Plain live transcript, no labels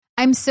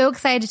I'm so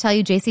excited to tell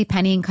you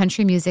JCPenney and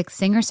country music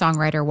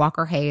singer-songwriter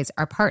Walker Hayes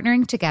are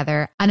partnering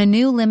together on a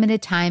new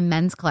limited-time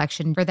men's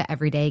collection for the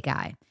everyday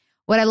guy.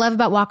 What I love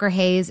about Walker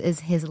Hayes is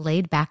his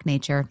laid-back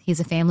nature.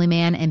 He's a family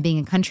man, and being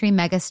a country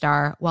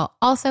megastar while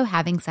also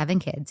having 7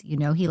 kids, you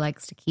know he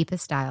likes to keep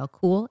his style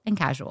cool and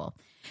casual.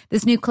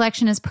 This new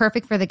collection is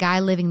perfect for the guy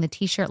living the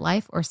t-shirt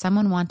life or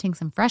someone wanting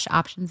some fresh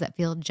options that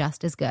feel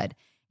just as good.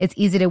 It's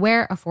easy to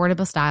wear,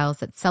 affordable styles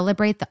that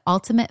celebrate the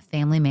ultimate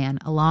family man,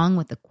 along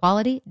with the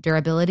quality,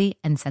 durability,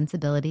 and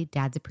sensibility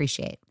dads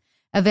appreciate.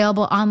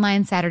 Available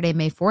online Saturday,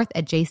 May 4th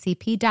at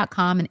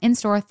jcp.com and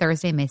in-store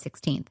Thursday, May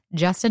 16th.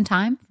 Just in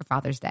time for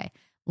Father's Day.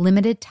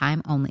 Limited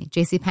time only.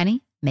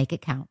 JCPenney, make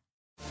it count.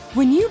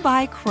 When you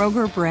buy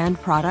Kroger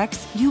brand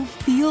products, you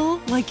feel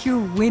like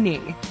you're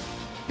winning.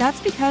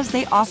 That's because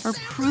they offer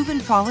proven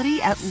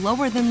quality at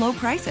lower than low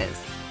prices.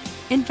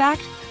 In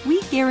fact, we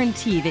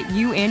guarantee that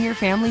you and your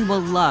family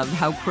will love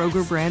how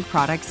Kroger brand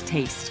products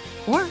taste,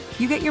 or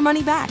you get your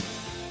money back.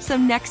 So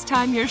next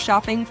time you're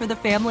shopping for the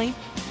family,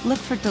 look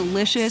for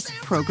delicious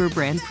Kroger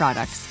brand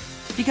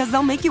products, because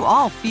they'll make you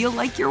all feel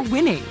like you're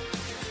winning.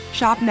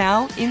 Shop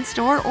now,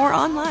 in-store, or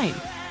online.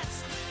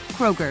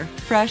 Kroger,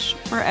 fresh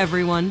for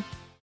everyone.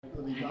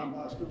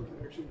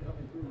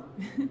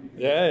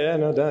 Yeah,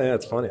 no doubt. Yeah,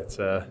 it's funny. It's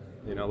a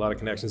lot of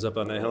connections up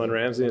on that hill in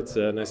Ramsey. It's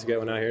nice to get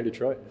one out here in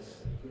Detroit.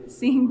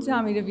 Seeing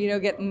Tommy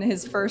DeVito getting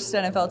his first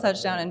NFL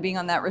touchdown and being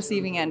on that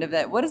receiving end of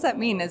it, what does that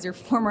mean as your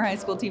former high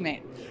school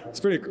teammate? It's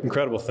a pretty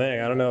incredible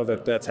thing. I don't know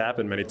that that's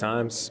happened many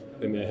times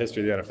in the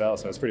history of the NFL,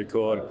 so it's pretty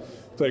cool. And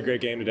played a great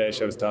game today,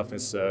 showed his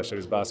toughness, showed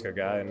his Bosco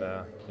guy, and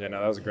that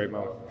was a great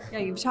moment. Yeah,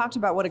 you've talked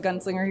about what a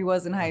gunslinger he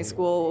was in high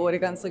school, what a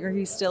gunslinger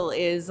he still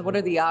is. What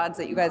are the odds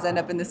that you guys end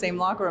up in the same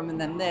locker room and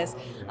then this?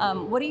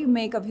 What do you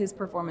make of his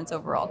performance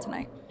overall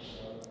tonight?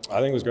 I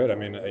think it was great. I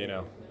mean,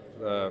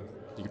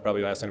 you could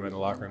probably ask anyone in the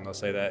locker room, they'll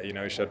say that.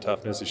 He showed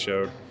toughness, he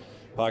showed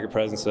pocket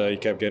presence. He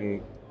kept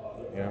getting,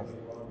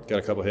 got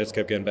a couple hits,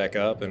 kept getting back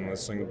up and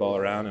was slinging the ball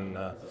around. And,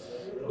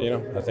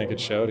 I think it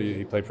showed.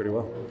 He played pretty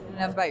well.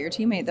 Enough about your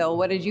teammate, though.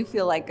 What did you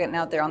feel like getting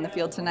out there on the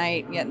field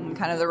tonight, getting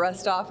kind of the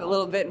rust off a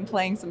little bit and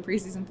playing some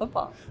preseason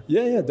football?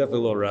 Yeah, definitely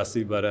a little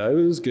rusty, but it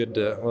was good.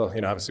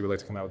 Obviously we like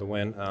to come out with a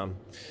win.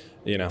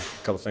 A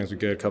couple things were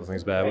good, a couple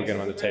things bad. We'll get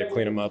them on the tape,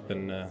 clean them up,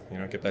 and,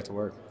 get back to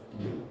work.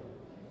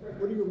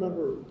 What do you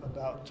remember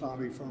about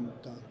Tommy from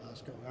Don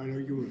Bosco? I know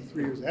you were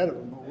 3 years ahead of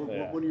him,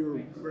 but what are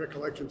your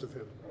recollections of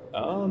him?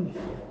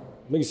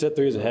 I think you said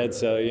 3 years ahead,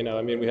 so,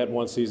 we had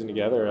one season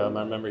together. I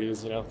remember he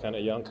was, kind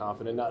of young,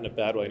 confident, not in a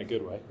bad way, in a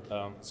good way,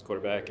 as a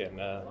quarterback, and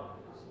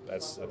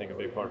that's, I think, a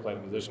big part of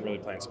playing the position, really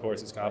playing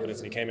sports, is confidence,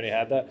 and he came in and he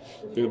had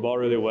that, threw the ball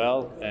really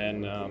well,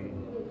 and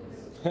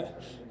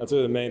that's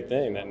really the main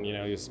thing. Then,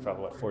 he was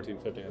probably, 14,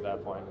 15 at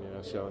that point,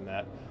 showing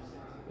that,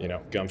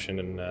 gumption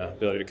and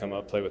ability to come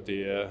up, play with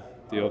the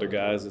older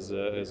guys as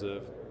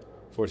a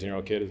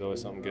 14-year-old kid is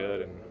always something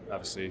good, and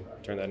obviously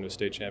turned that into a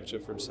state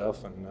championship for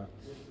himself. And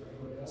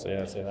I'd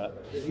say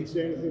that. Did he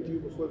say anything to you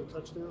before the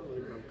touchdown,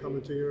 like I'm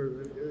coming to you or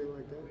anything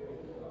like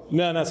that?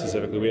 No, not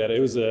specifically. It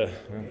was a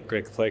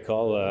great play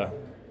call.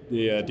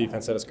 The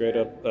defense had us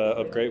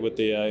up great with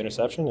the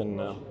interception,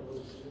 and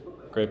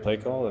great play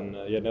call. And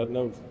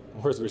no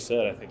words were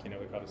said. I think we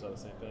probably saw the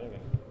same thing,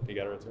 and he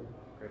got a return.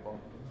 Great ball.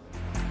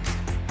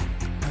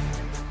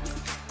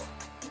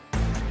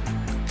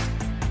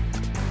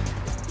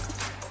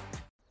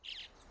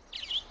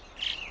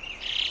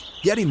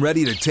 Getting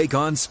ready to take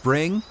on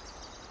spring?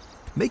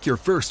 Make your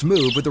first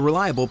move with the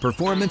reliable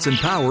performance and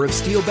power of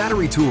Steel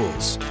battery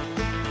tools.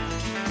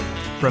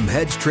 From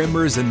hedge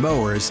trimmers and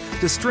mowers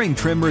to string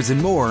trimmers and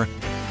more,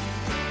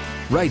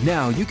 right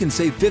now you can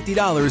save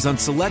 $50 on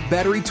select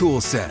battery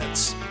tool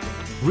sets.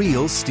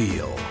 Real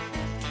Steel.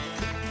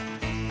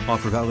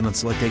 Offer valid on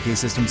select AK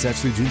system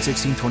sets through June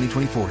 16,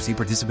 2024. See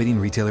participating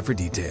retailer for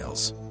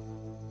details.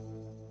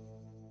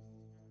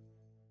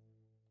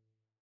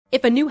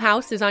 If a new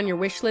house is on your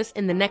wish list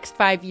in the next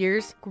 5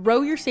 years,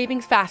 grow your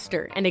savings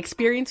faster and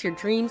experience your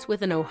dreams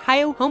with an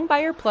Ohio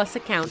Homebuyer Plus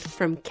account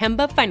from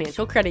Kemba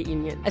Financial Credit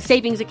Union. A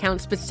savings account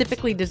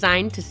specifically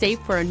designed to save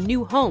for a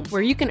new home,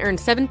 where you can earn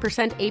 7%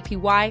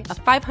 APY,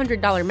 a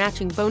 $500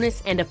 matching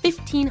bonus, and a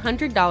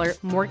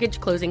 $1,500 mortgage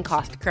closing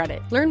cost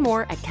credit. Learn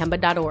more at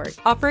Kemba.org.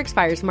 Offer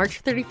expires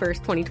March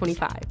 31st,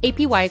 2025.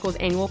 APY equals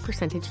annual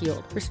percentage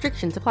yield.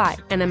 Restrictions apply.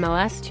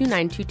 NMLS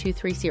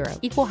 292230.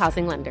 Equal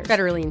housing lender.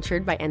 Federally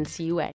insured by NCUA.